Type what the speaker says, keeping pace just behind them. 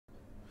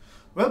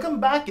Welcome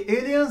back,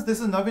 aliens.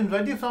 This is Navin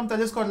Reddy from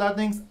Telusko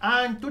Learnings,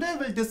 and today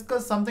we'll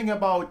discuss something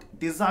about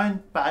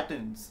design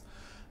patterns.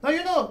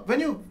 Now,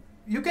 when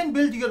you can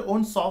build your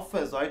own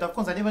software, right? Of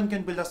course, anyone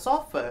can build a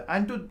software,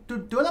 and to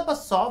develop a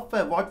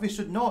software, what we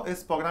should know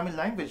is programming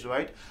language,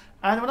 right?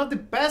 And one of the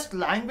best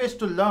language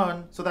to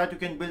learn so that you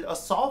can build a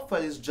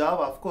software is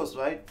Java, of course,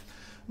 right?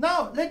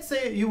 Now, let's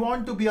say you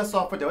want to be a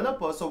software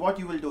developer. So what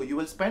you will do, you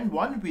will spend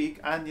 1 week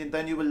and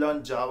then you will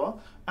learn Java.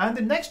 And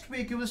the next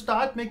week you will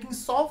start making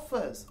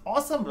softwares.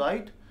 Awesome,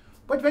 right?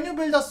 But when you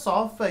build a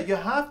software, you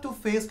have to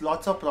face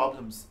lots of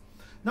problems.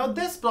 Now,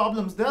 these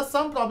problems, there are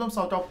some problems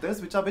out of this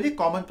which are very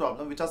common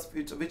problems,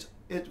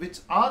 which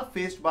are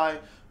faced by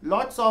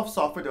lots of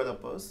software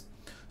developers.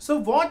 So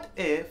what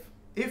if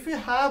we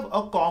have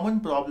a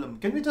common problem,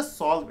 can we just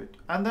solve it?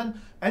 And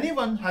then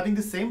anyone having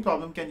the same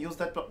problem can use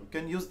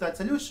that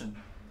solution.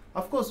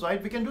 Of course, right?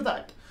 We can do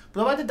that.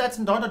 Provided that's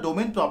not a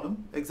domain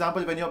problem.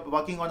 Example, when you're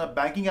working on a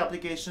banking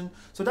application,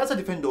 so that's a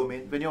different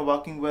domain. When you're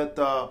working with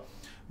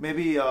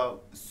maybe a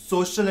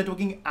social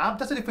networking app,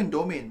 that's a different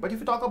domain. But if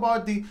you talk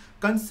about the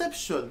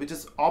conceptual, which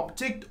is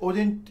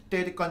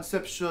object-oriented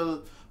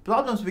conceptual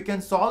problems, we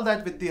can solve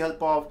that with the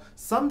help of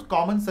some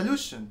common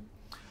solution.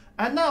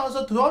 And now,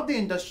 so throughout the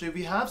industry,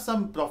 we have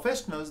some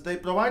professionals, they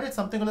provided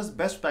something called as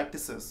best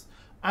practices.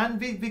 And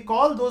we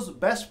call those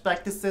best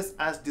practices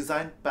as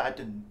design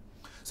pattern.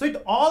 So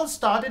it all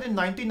started in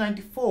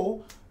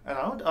 1994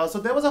 around. So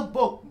there was a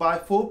book by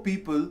 4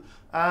 people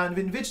and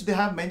in which they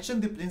have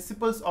mentioned the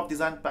principles of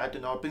design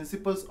pattern or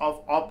principles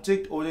of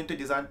object-oriented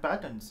design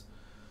patterns.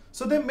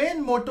 So their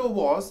main motto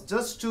was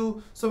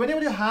so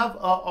whenever you have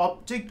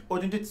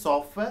object-oriented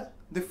software,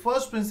 the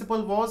first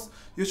principle was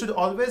you should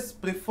always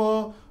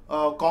prefer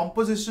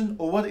composition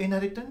over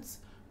inheritance.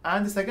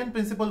 And the second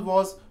principle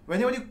was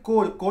whenever you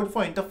code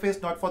for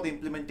interface, not for the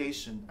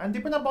implementation. And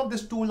depending upon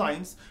these 2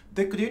 lines,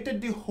 they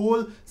created the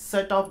whole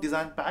set of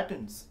design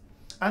patterns.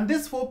 And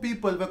these 4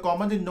 people were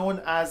commonly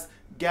known as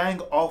Gang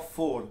of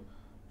 4.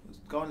 It's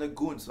kind of like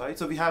goons, right?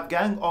 So we have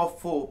Gang of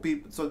 4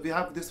 people. So we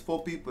have these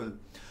 4 people.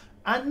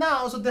 And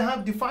now, so they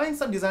have defined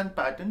some design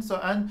patterns. So,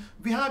 and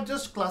we have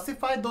just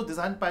classified those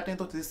design patterns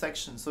into 3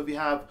 sections. So we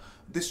have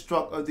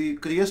the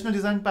creational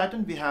design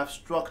pattern, we have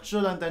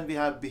structural, and then we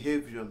have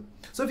behavioral.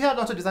 So we have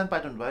lots of design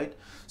pattern, right?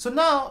 So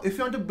now, if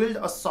you want to build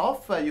a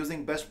software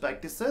using best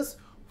practices,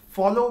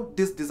 follow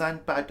this design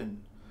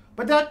pattern.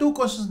 But there are 2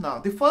 questions now.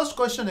 The first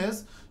question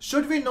is,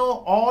 should we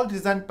know all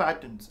design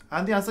patterns?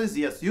 And the answer is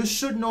yes, you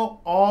should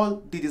know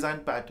all the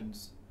design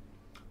patterns.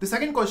 The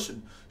second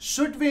question,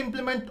 should we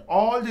implement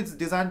all this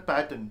design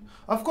pattern?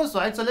 Of course,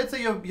 right? So let's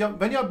say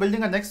when you're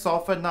building a next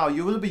software now,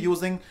 you will be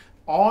using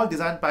all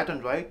design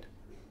pattern, right?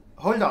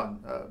 Hold on,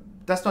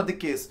 that's not the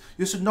case.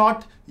 You should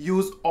not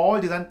use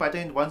all design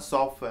pattern in one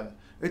software.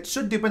 It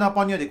should depend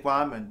upon your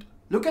requirement.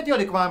 Look at your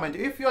requirement.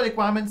 If your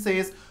requirement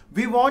says,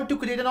 we want to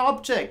create an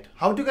object,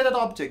 how to get an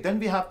object? Then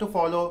we have to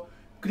follow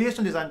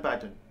creation design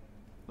pattern,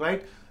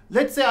 right?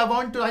 Let's say I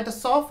want to write a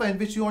software in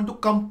which you want to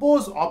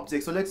compose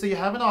objects. So let's say you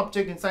have an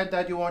object, inside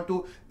that you want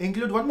to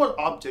include one more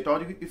object,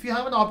 or if you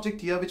have an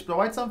object here which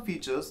provides some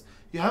features,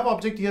 you have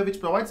object here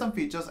which provides some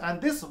features, and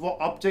this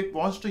object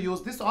wants to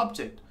use this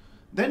object.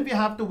 Then we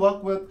have to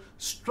work with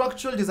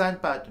structural design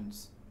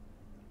patterns.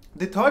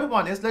 The third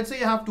one is, let's say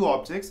you have 2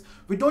 objects.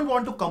 We don't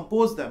want to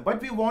compose them, but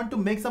we want to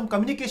make some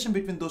communication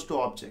between those 2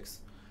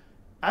 objects.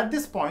 At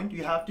this point,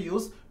 you have to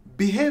use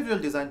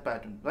behavioral design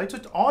pattern, right? So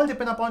it all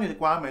depends upon your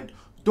requirement.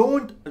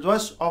 Don't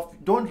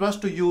rush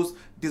to use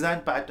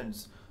design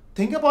patterns.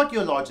 Think about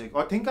your logic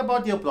or think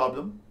about your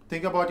problem,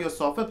 think about your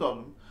software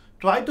problem.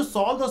 Try to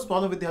solve those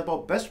problems with the help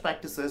of best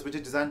practices, which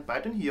is design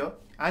pattern here,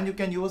 and you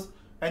can use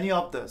any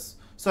of this.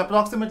 So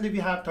approximately we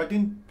have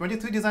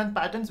 23 design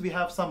patterns. We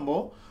have some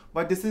more,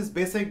 but this is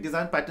basic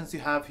design patterns you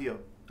have here.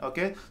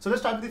 Okay, so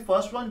let's start with the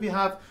first one. We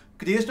have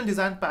creational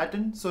design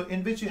pattern. So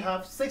in which you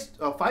have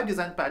 5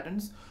 design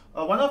patterns.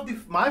 One of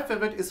my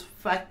favorite is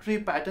factory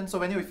pattern.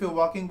 So if you're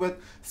working with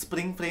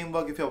Spring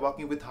framework, if you're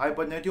working with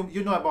Hibernate,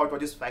 you know about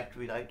what is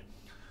factory, right?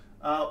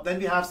 Then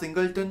we have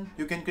Singleton.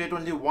 You can create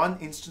only 1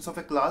 instance of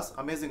a class.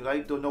 Amazing,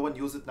 right? Though no one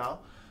uses it now.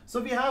 So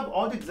we have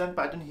all the design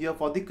pattern here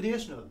for the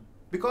creational,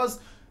 because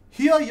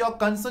here your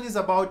concern is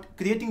about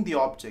creating the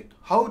object.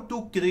 How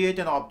to create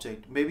an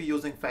object, maybe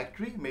using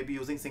factory, maybe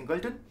using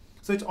Singleton.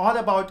 So it's all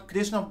about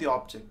creation of the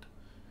object.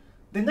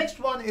 The next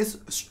one is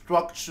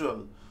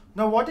structural.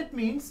 Now what it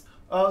means,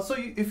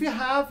 if you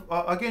have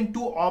again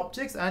 2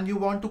 objects and you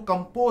want to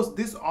compose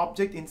this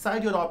object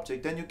inside your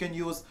object, then you can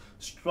use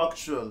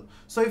structural.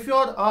 So if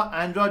you're an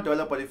Android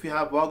developer, if you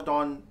have worked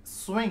on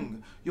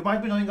Swing, you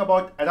might be knowing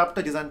about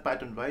adapter design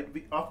pattern, right?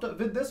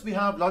 With this we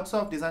have lots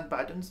of design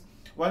patterns.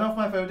 One of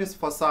my favorite is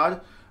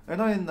Facade. In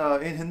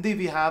Hindi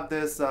we have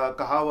this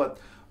kahawat.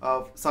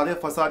 सारे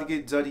फसाद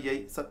की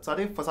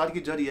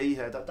जड़ यही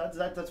है.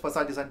 That's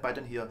facade design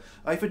pattern here.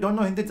 If you don't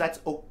know Hindi, that's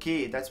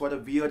okay. That's what a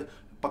weird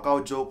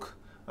pakao joke.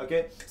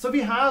 Okay, so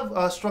we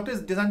have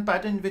structured design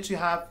pattern which we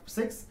have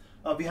 6.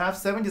 We have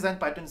 7 design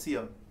patterns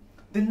here.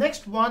 The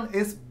next one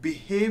is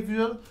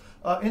behavioral.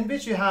 in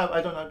which you have,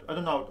 I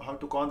don't know how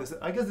to call this.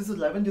 I guess this is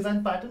 11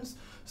 design patterns.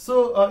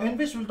 So in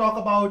which we'll talk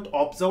about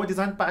observer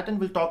design pattern,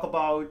 we'll talk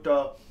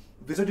about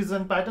visual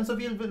design pattern. So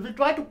we'll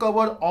try to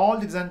cover all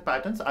the design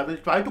patterns. I will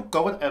try to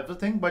cover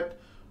everything, but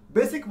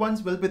basic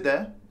ones will be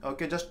there.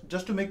 Okay,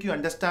 just to make you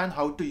understand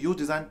how to use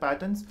design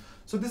patterns.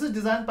 So this is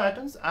design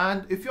patterns,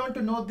 and if you want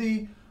to know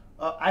the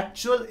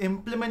actual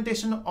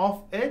implementation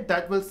of it,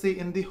 that we'll see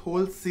in the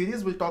whole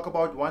series. We'll talk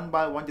about one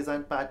by one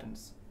design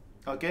patterns.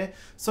 Okay,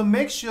 so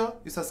make sure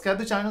you subscribe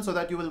to the channel so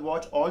that you will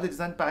watch all the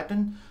design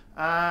pattern.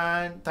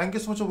 And thank you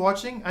so much for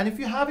watching. And if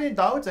you have any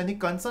doubts, any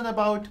concern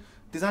about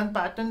design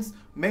patterns,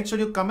 make sure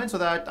you comment so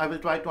that I will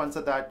try to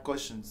answer that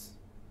questions.